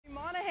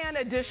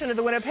addition to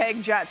the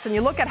Winnipeg Jets, and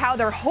you look at how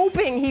they're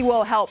hoping he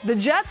will help. The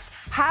Jets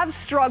have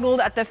struggled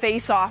at the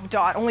face-off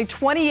dot, only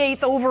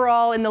 28th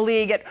overall in the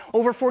league at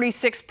over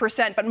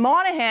 46%, but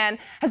Monahan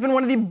has been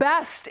one of the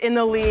best in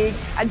the league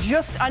at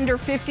just under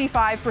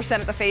 55%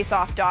 at the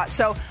face-off dot.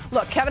 So,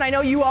 look, Kevin, I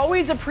know you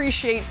always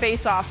appreciate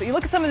face-offs, but you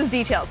look at some of his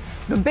details.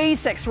 The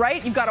basics,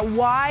 right? You've got a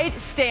wide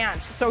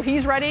stance, so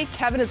he's ready.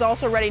 Kevin is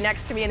also ready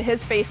next to me in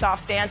his face-off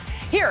stance.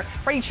 Here,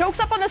 right, he chokes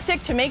up on the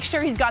stick to make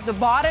sure he's got the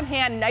bottom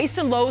hand nice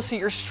and low so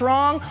you're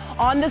strong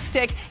on the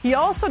stick. He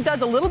also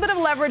does a little bit of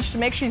leverage to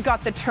make sure he's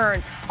got the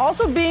turn.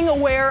 Also being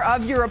aware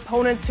of your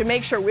opponents to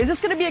make sure, is this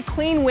going to be a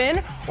clean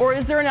win, or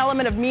is there an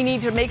element of me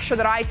need to make sure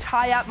that I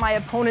tie up my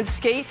opponent's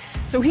skate?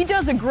 So he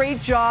does a great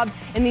job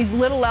in these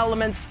little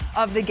elements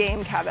of the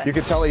game, Kevin. You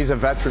can tell he's a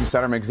veteran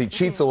centerman because he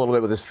cheats a little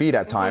bit with his feet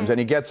at times, and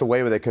he gets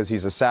away with it because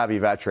he's a savvy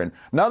veteran.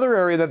 Another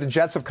area that the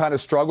Jets have kind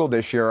of struggled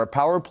this year are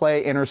power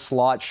play inner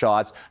slot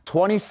shots,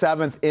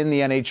 27th in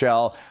the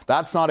NHL.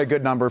 That's not a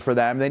good number for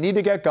them. They need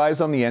to get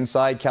guys on the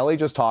inside. Kelly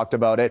just talked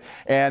about it.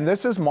 And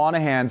this is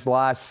Monahan's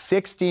last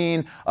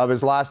 16 of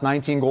his last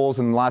 19 goals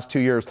in the last 2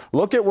 years.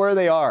 Look at where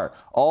they are.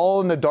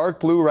 All in the dark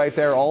blue right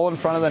there, all in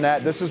front of the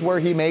net. This is where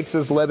he makes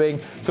his living.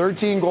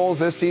 13 goals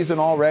this season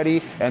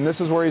already, and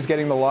this is where he's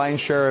getting the lion's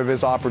share of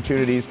his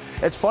opportunities.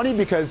 It's funny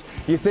because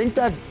you think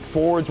that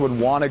forwards would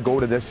want to go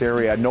to this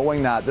area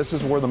knowing that this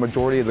is where the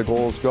majority of the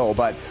goals go,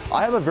 but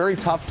I have a very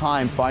tough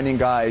time finding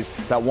guys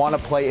that want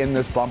to play in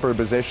this bumper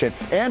position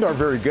and are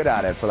very good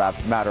at it, for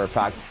that matter of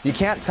fact. You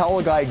can't tell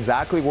a guy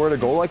exactly where to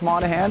go like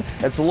Monahan.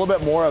 It's a little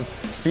bit more of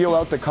feel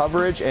out the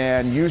coverage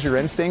and use your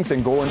instincts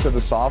and go into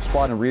the soft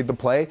spot and read the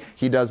play.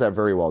 He does that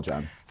very well,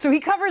 Jen. So he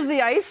covers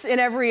the ice in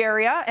every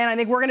area, and I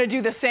think we're going to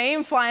do the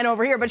same flying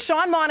over here. But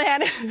Sean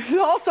Monahan is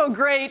also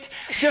great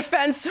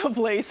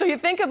defensively. So you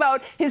think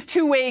about his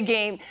two-way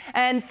game,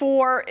 and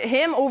for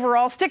him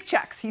overall, stick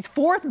checks. He's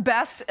fourth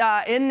best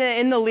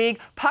in the league,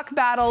 puck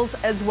battles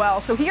as well.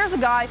 So here's a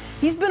guy,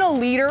 he's been a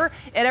leader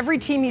at every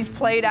team he's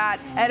played at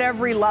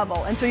every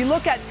level. And so you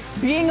look at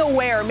being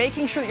aware,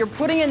 making sure that you're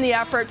putting in the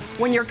effort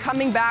when you're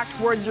coming back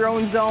towards your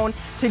own zone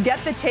to get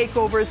the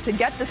takeovers, to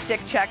get the stick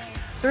checks.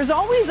 There's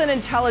always an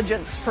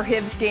intelligence for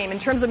his game in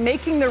terms of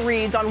making the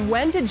reads on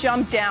when to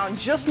jump down,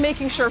 just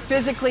making sure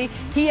physically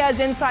he has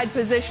inside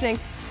positioning,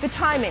 the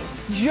timing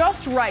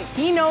just right.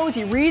 He knows,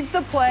 he reads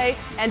the play,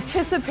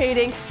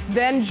 anticipating,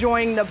 then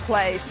joining the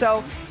play.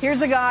 So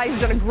here's a guy who's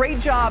done a great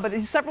job, but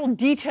there's several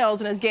details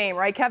in his game,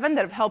 right, Kevin,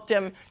 that have helped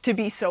him to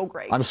be so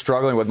great. I'm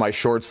struggling with my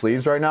short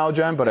sleeves right now,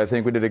 Jen, but I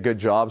think we did a good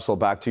job, so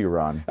back to you,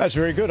 Ron. That's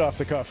very good off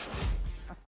the cuff.